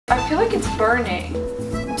feel like it's burning.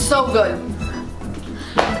 It's so good.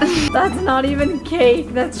 That's not even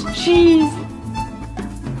cake, that's cheese.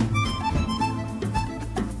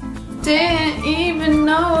 Didn't even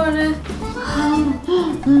notice.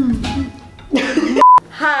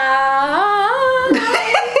 Hi.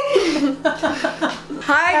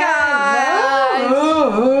 Hi guys.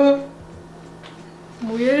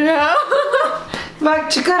 Weirdo.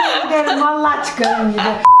 Bak çıkarım giderim, vallahi çıkarım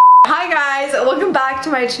giderim. Hi guys, welcome back to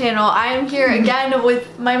my channel. I am here again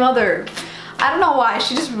with my mother. I don't know why,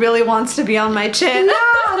 she just really wants to be on my channel.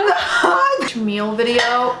 No. Meal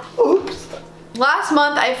video. Oops. Last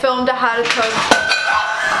month I filmed a how to cook.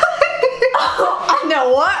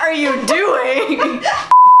 No, what are you doing?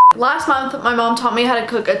 Last month my mom taught me how to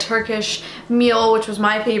cook a Turkish meal, which was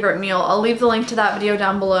my favorite meal. I'll leave the link to that video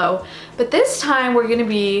down below. But this time we're gonna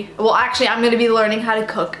be, well actually I'm gonna be learning how to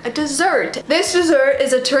cook a dessert. This dessert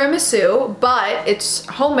is a tiramisu, but it's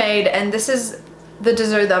homemade, and this is the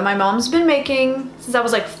dessert that my mom's been making since I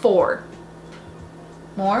was like 4.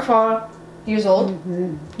 More? 4 years old?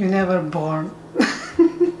 You never born.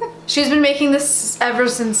 She's been making this ever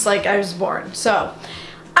since like I was born. So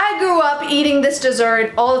I grew up eating this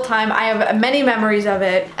dessert all the time. I have many memories of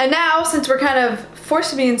it. And now, since we're kind of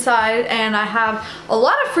forced to be inside and I have a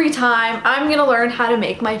lot of free time, I'm gonna learn how to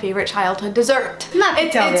make my favorite childhood dessert.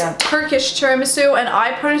 It's Turkish tiramisu, and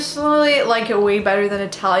I personally like it way better than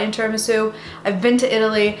Italian tiramisu. I've been to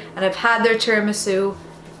Italy and I've had their tiramisu.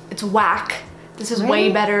 It's whack. This is way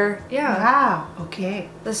better. Yeah. Wow, okay.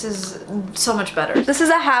 This is so much better. This is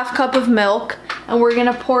a ½ cup of milk, and we're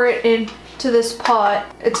gonna pour it into this pot.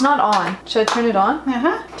 It's not on. Should I turn it on?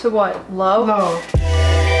 To what? Low? Low.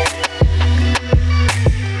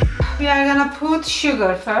 We are gonna put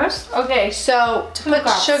sugar first. Okay, so to put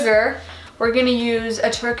sugar, we're gonna use a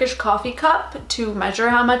Turkish coffee cup to measure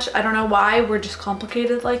how much. I don't know why, we're just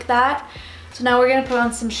complicated like that. So now we're gonna put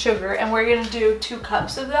on some sugar, and we're gonna do 2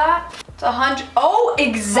 cups of that. It's 100, oh,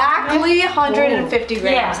 exactly 150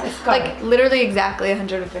 grams. Yeah, like literally exactly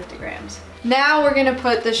 150 grams. Now we're gonna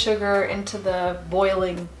put the sugar into the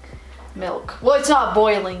boiling milk. Well, it's not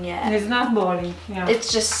boiling yet. It's not boiling, yeah.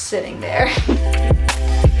 It's just sitting there.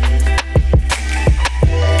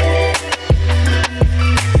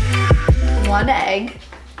 One egg.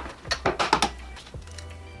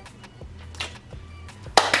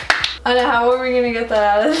 I don't know, how are we gonna get that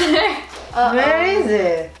out of there? Where is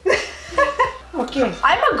it? Okay.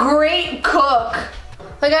 I'm a great cook.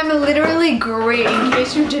 Like, I'm literally great, in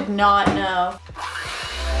case you did not know.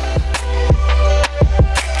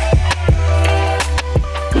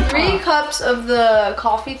 Three cups of the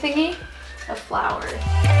coffee thingy of flour.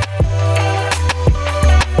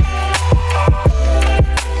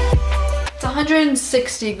 It's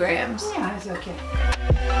 160 grams. Yeah, it's okay.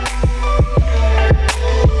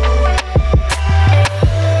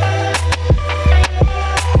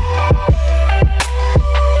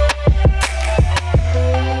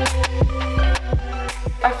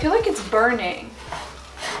 I feel like it's burning.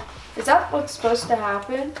 Is that what's supposed to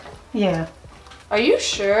happen? Yeah. Are you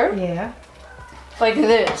sure? Yeah. Like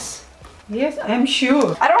this? Yes, I'm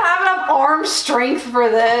sure. I don't have enough arm strength for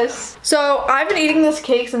this. So I've been eating this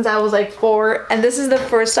cake since I was like 4, and this is the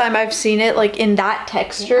first time I've seen it like in that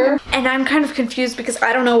texture. And I'm kind of confused because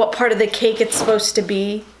I don't know what part of the cake it's supposed to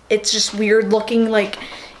be. It's just weird looking. Like,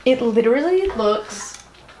 it literally looks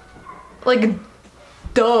like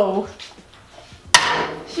dough.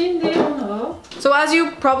 So as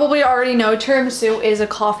you probably already know, tiramisu is a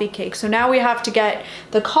coffee cake. So now we have to get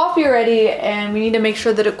the coffee ready, and we need to make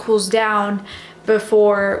sure that it cools down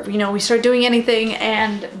before, you know, we start doing anything.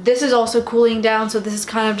 And this is also cooling down, so this is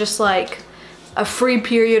kind of just like a free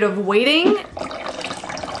period of waiting.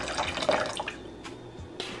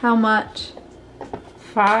 How much?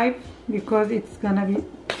 5, because it's gonna be,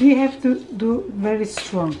 we have to do very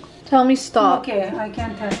strong. Tell me stop. Okay, I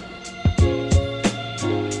can tell.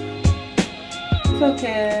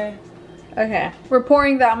 Okay. Okay, we're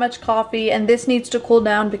pouring that much coffee, and this needs to cool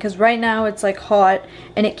down because right now it's like hot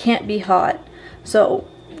and it can't be hot. So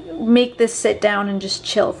make this sit down and just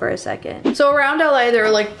chill for a second. So around LA there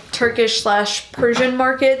are like Turkish/Persian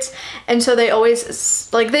markets, and so they always,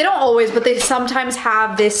 like, they don't always, but they sometimes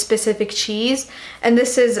have this specific cheese, and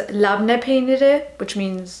this is labne peyniri, which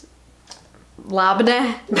means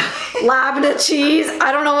labne labne cheese.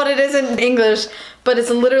 I don't know what it is in English, but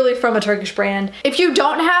it's literally from a Turkish brand. If you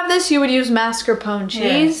don't have this, you would use mascarpone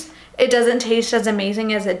cheese. Yeah. It doesn't taste as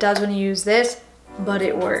amazing as it does when you use this, but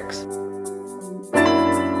it works.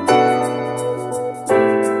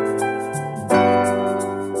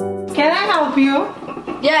 Can I help you?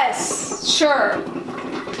 Yes, sure.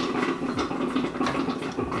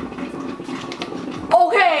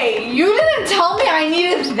 way! You didn't tell me I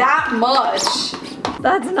needed that much.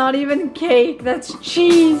 That's not even cake, that's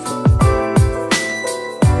cheese.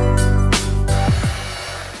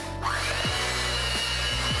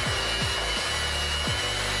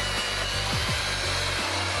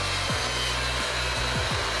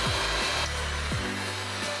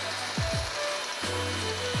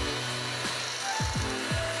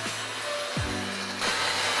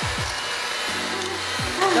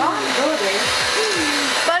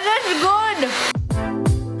 But it's good.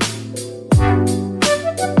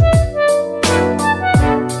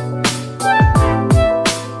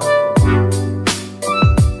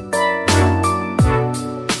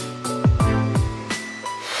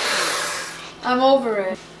 I'm over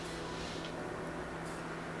it.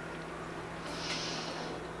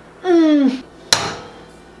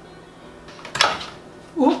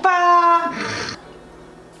 Oopa!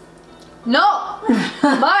 No!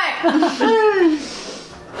 Mine!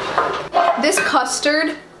 This custard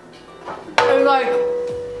is like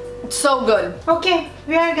so good. Okay,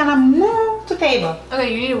 we are gonna move to table.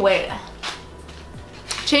 Okay, you need to wait.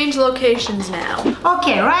 Change locations now.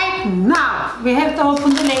 Okay, right now we have to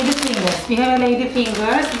open the lady fingers. We have a lady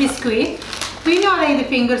fingers biscuit. Do you know lady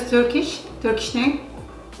fingers Turkish? Turkish name?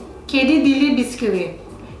 Kedi dili bisküvi.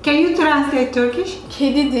 Can you translate Turkish?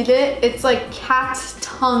 Kedi dili, it's like cat's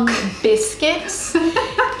tongue biscuits,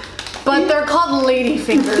 but they're called lady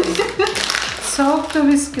fingers. Soak the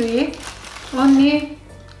biscuit. Only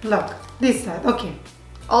look this side. Okay.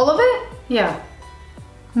 All of it? Yeah.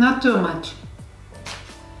 Not too much.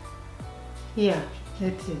 Yeah,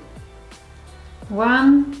 that's it.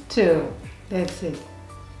 1, 2. That's it.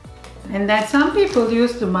 And then some people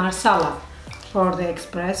use the marsala for the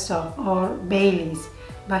espresso or Baileys,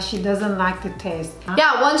 but she doesn't like the taste. Huh?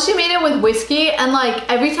 Yeah, once she made it with whiskey, and like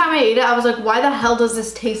every time I ate it, I was like, why the hell does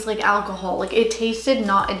this taste like alcohol? Like it did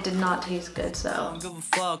not taste good, so. I don't give a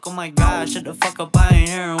fuck, oh my god, shut the fuck up, I ain't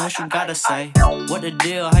hearing what you gotta say. What the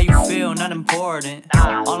deal, how you feel, not important.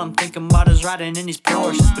 All I'm thinking about is riding in these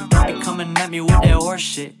Porsches, but don't be coming at me with that horse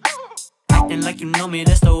shit. Acting like you know me,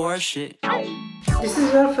 that's the worst shit. This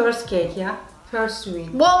is your first cake, yeah? First sweet.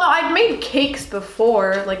 Well, no, I've made cakes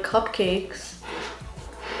before, like cupcakes.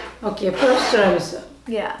 Okay, first tiramisu.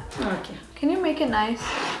 Yeah. Okay. Can you make it nice?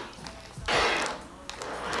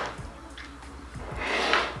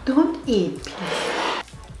 Don't eat, please.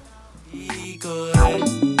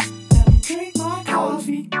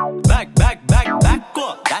 Back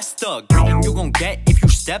up. That's the greeting you gon' get if you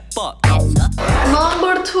step up.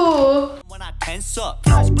 Number 2. When I tense up,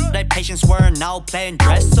 that patience wearing now playing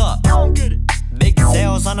dress up. Big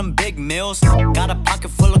sales on them big meals. Got a pocket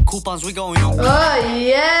full of coupons, we gon' eat. Oh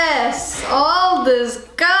yes, all this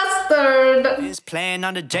custard. Is playing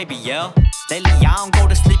on the JBL. Lately I don't go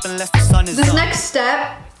to sleep unless the sun is This up. next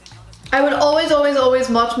step, I would always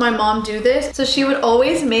watch my mom do this. So she would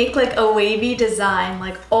always make like a wavy design,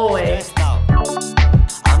 like always.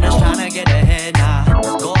 I'm just trying to get ahead now.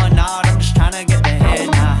 Going out, I'm just trying to get ahead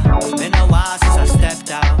now. Been a while since I stepped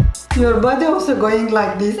out. Your body also going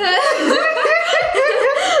like this.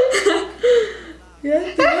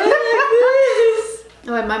 Yes.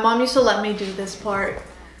 Oh, wait, my mom used to let me do this part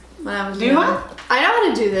when I was young. I know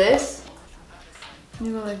how to do this.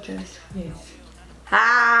 You go like this. Yes.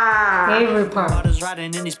 Ah. Every part. Brothers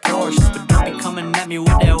riding in these Porsches, but don't be coming at me with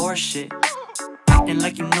that horse shit. Acting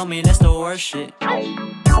like you know me, that's the worst shit.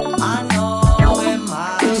 I know in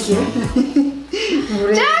my Thank you.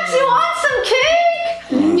 Jax, you want some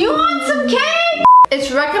cake? You want some cake? It's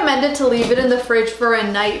recommended to leave it in the fridge for a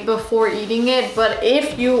night before eating it, but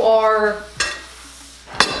if you are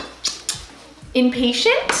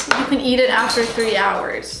impatient, you can eat it after 3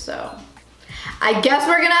 hours, so. I guess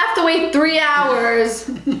we're gonna have to wait 3 hours.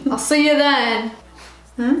 I'll see you then.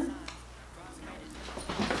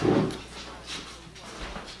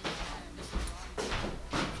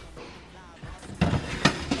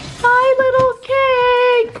 Bye, little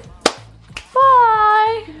cake.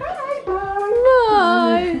 Bye.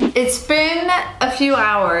 Bye. It's been a few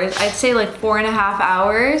hours. I'd say like 4.5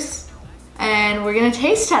 hours. And we're gonna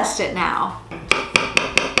taste test it now.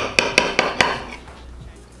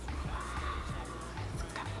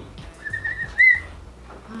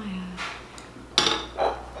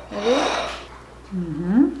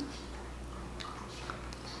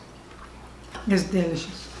 It's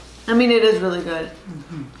delicious. I mean, it is really good.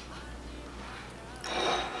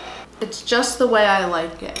 It's just the way I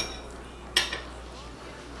like it.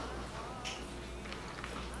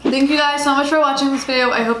 Thank you guys so much for watching this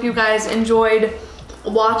video. I hope you guys enjoyed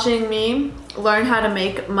watching me learn how to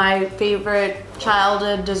make my favorite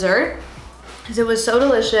childhood dessert, because it was so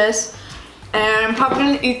delicious. And I'm probably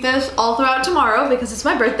gonna eat this all throughout tomorrow because it's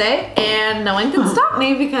my birthday and no one can stop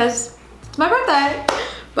me because it's my birthday.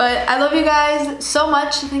 But I love you guys so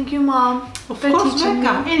much. Thank you, Mom, Of course,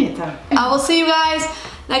 welcome, anytime. I will see you guys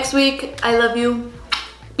next week. I love you.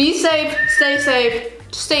 Be safe, stay inside.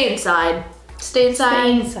 Stay inside.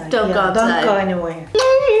 Stay inside. Don't go outside. Don't go anywhere.